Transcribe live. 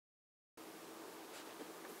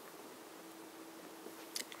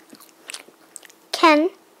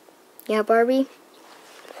Yeah, Barbie?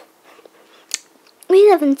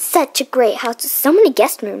 We live in such a great house with so many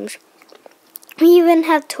guest rooms. We even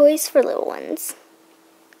have toys for little ones.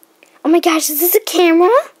 Oh my gosh, is this a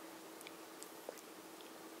camera?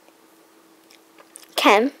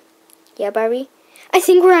 Ken? Yeah, Barbie? I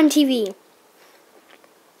think we're on TV.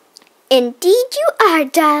 Indeed you are,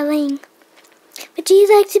 darling. Would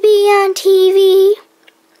you like to be on TV?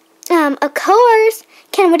 Of course.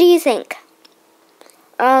 Ken, what do you think?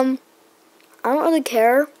 I don't really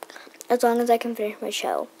care, as long as I can finish my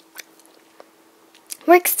show.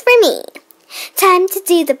 Works for me. Time to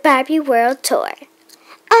do the Barbie World Tour.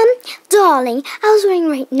 Darling, I was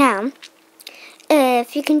wondering right now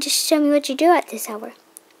if you can just show me what you do at this hour.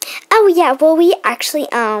 Oh yeah, well we actually,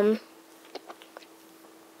 well,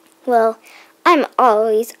 I'm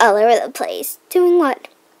always all over the place. Doing what?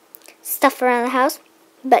 Stuff around the house.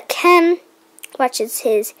 But Ken watches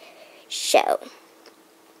his show.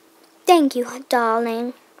 Thank you,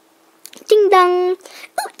 darling. Ding dong.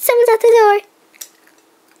 Oh, someone's at the door.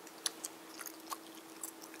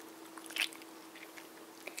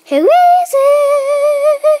 Who is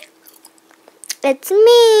it? It's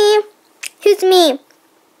me. Who's me?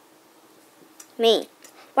 Me.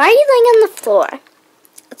 Why are you laying on the floor?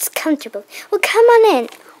 It's comfortable. Well, come on in.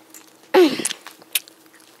 There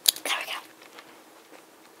we go.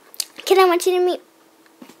 Ken, I want you to meet.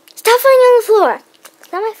 Stop laying on the floor.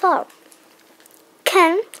 It's not my fault.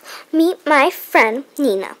 Ken, meet my friend,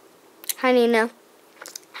 Nina. Hi, Nina.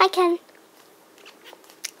 Hi, Ken.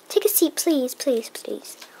 Take a seat, please, please,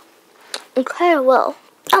 please. Okay, well.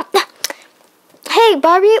 Oh, hey,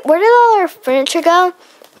 Barbie, where did all our furniture go?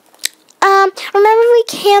 Remember we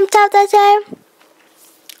camped out that day?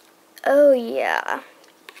 Oh, yeah.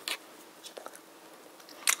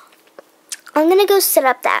 I'm gonna go set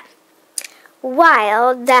up that.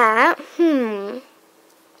 While that,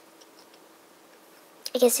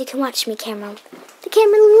 I guess you can watch me, camera. The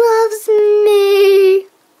camera loves me.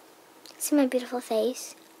 See my beautiful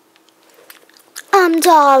face?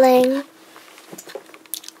 Darling.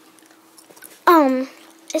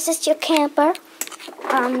 Is this your camper?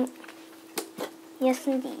 Yes,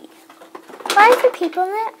 indeed. Why are there people in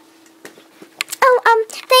it? Oh,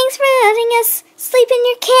 thanks for letting us sleep in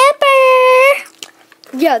your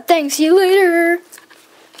camper. Yeah, thanks. See you later.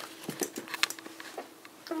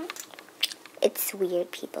 It's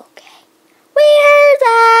weird people, okay? We heard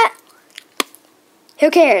that. Who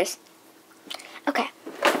cares? Okay.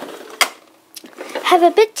 Have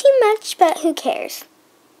a bit too much, but who cares?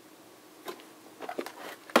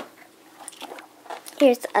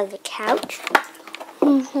 Here's the other couch.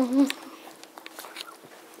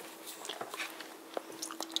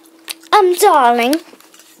 Darling,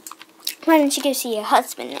 why don't you go see your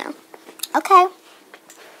husband now? Okay.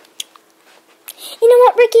 You know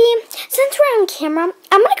what, Ricky? Since we're on camera,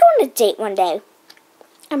 I'm going to go on a date one day.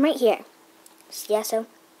 I'm right here. Yeah, so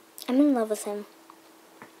I'm in love with him.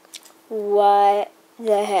 What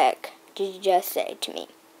the heck did you just say to me?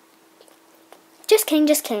 Just kidding,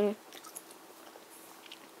 just kidding.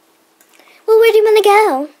 Well, where do you want to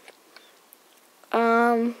go?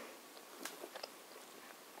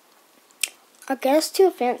 I guess to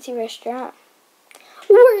a fancy restaurant.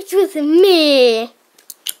 Works with me.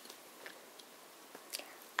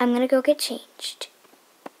 I'm gonna go get changed.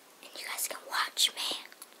 And you guys can watch me.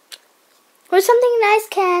 Wear something nice,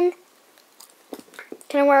 Ken.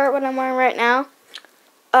 Can I wear what I'm wearing right now?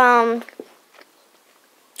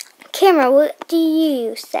 Camera, what do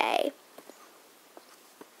you say?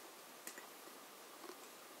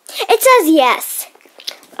 It says yes.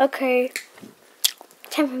 Okay.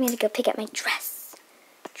 Time for me to go pick up my dress.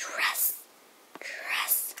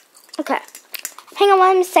 Okay. Hang on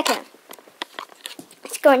 1 second.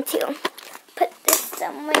 It's going to put this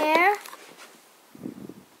somewhere.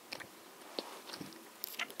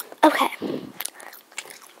 Okay.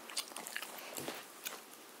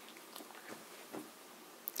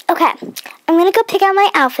 Okay. I'm going to go pick out my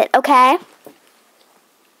outfit, okay?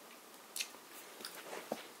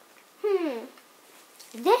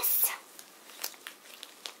 This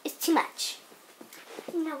is too much.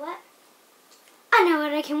 You know what? I know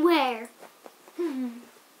what I can wear.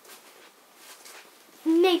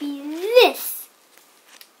 Maybe this.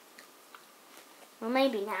 Well,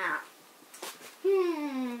 maybe not.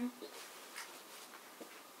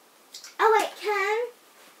 Oh, wait, Ken?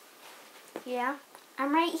 Yeah?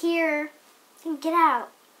 I'm right here. Get out.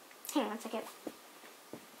 Hang on 1 second.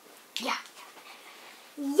 Yeah.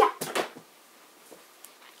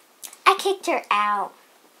 I kicked her out.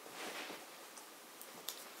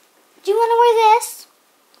 Do you want to wear this?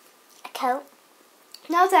 A coat?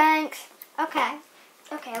 No thanks. Okay.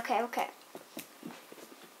 Okay.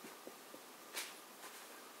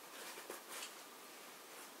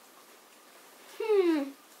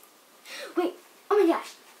 Wait, oh my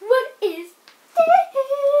gosh. What is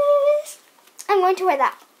this? I'm going to wear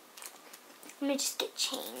that. Let me just get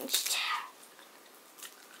changed.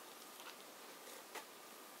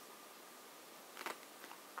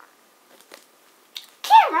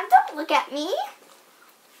 Cameron, don't look at me.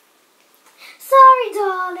 Sorry,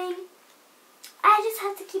 darling. I just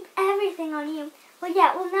have to keep everything on you. Well,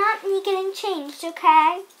 yeah, well, not me getting changed,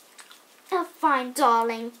 okay? Oh, fine,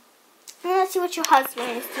 darling. Let's see what your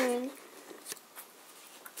husband is doing.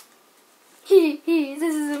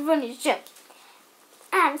 This is a funny show.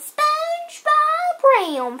 I'm SpongeBob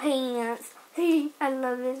Brown Pants. I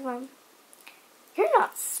love this one. You're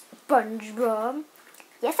not SpongeBob.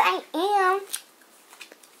 Yes, I am.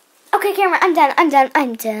 Okay, Cameron, I'm done.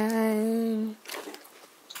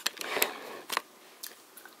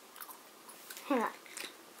 Hang on.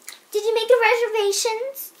 Did you make the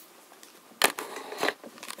reservations?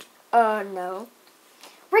 No.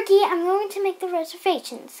 Ricky, I'm going to make the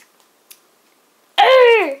reservations.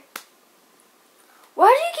 Why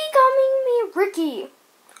do you keep calling me Ricky?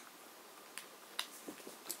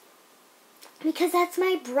 Because that's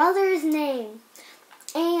my brother's name.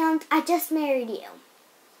 And I just married you.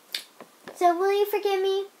 So will you forgive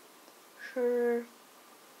me? Sure.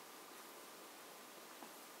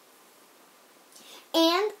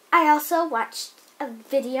 And I also watched a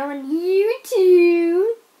video on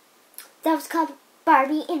YouTube that was called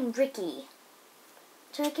Barbie and Ricky.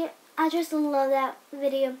 Check it. I just love that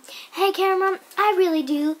video. Hey, Cameron, I really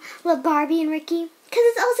do love Barbie and Ricky because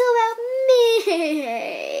it's also about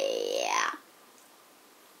me.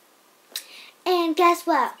 And guess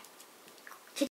what?